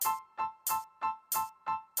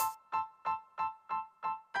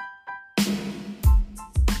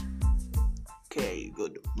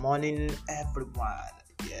Morning, everyone.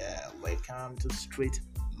 Yeah, welcome to Street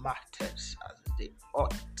Matters as the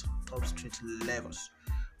art of street levels.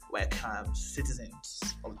 Welcome, citizens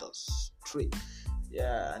of the street.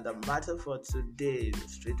 Yeah, and the matter for today, the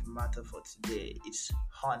street matter for today is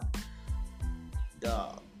on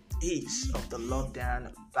the ease of the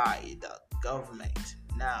lockdown by the government.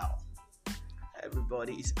 Now,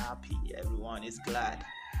 everybody is happy, everyone is glad.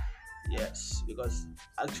 Yes, because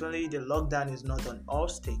actually the lockdown is not on all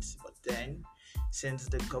states, but then since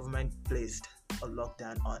the government placed a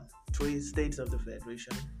lockdown on three states of the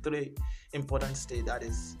federation, three important states, that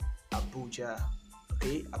is Abuja.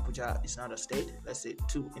 Okay, Abuja is not a state. Let's say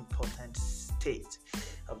two important states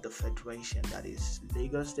of the federation, that is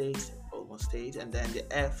Lagos State, Ogun State, and then the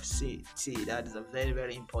FCT. That is a very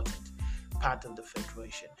very important part of the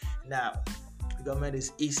federation. Now, the government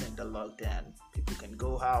is easing the lockdown. People can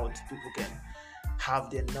go out, people can have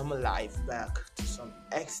their normal life back to some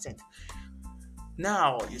extent.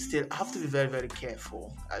 Now, you still have to be very, very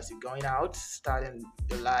careful as you're going out, starting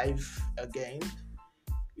your life again.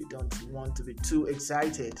 You don't want to be too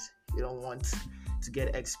excited. You don't want to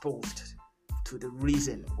get exposed to the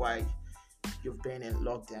reason why you've been in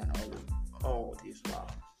lockdown all this while.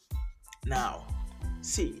 Now,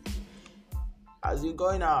 see, as you're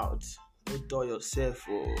going out, don't dull yourself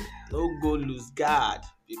or no go lose guard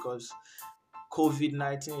because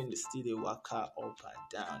COVID-19 is still a waka up and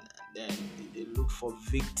down, and then they look for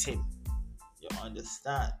victim. You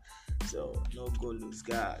understand? So no go lose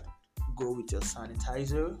guard. Go with your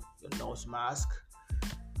sanitizer, your nose mask.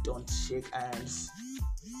 Don't shake hands.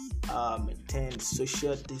 Maintain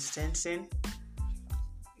social distancing.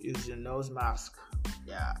 Use your nose mask.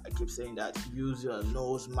 Yeah, I keep saying that. Use your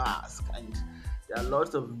nose mask, and there are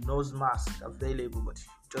lots of nose masks available, but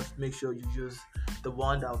just make sure you use the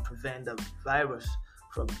one that will prevent the virus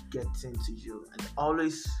from getting to you. And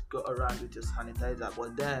always go around with your sanitizer,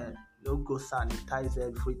 but then no go sanitize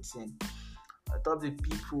everything. I thought the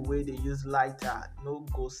people where they use lighter, no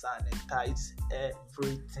go sanitize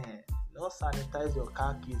everything. No sanitize your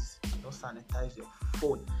car keys, no sanitize your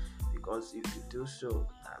phone, because if you do so,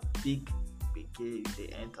 a big they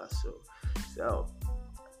enter. So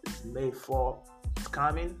it's May 4th, it's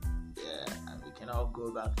coming, yeah, and we can all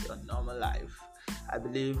go back to a normal life. I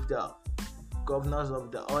believe the governors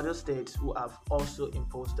of the other states who have also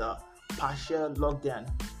imposed a partial lockdown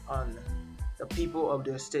on the people of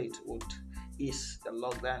their state would ease the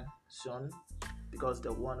lockdown soon, because they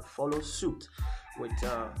want to follow suit with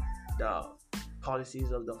the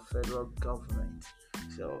policies of the federal government.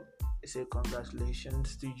 So I say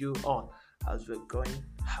congratulations to you all as we're going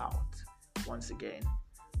out once again.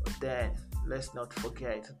 But then let's not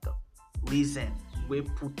forget the reason we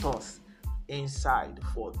put us inside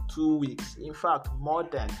for 2 weeks. In fact, more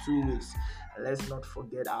than 2 weeks. Let's not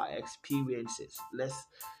forget our experiences. Let's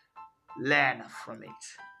learn from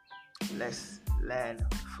it. Let's learn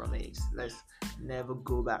from it. Let's never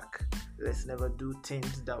go back. Let's never do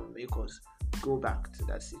things that will make us go back to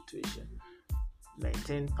that situation.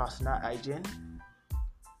 Maintain personal hygiene.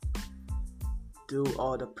 Do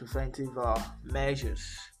all the preventive measures.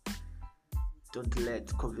 Don't let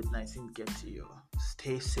COVID-19 get to you.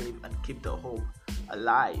 Stay safe and keep the hope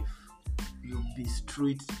alive. You'll be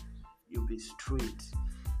street.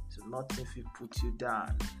 So nothing will put you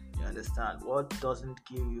down. You understand? What doesn't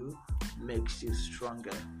kill you makes you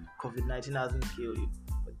stronger. COVID-19 hasn't killed you,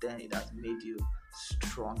 but then it has made you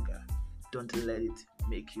stronger. Don't let it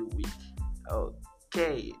make you weak.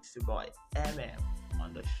 Okay, it's your boy MM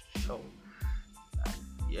on the show.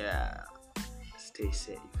 Yeah, stay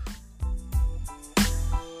safe.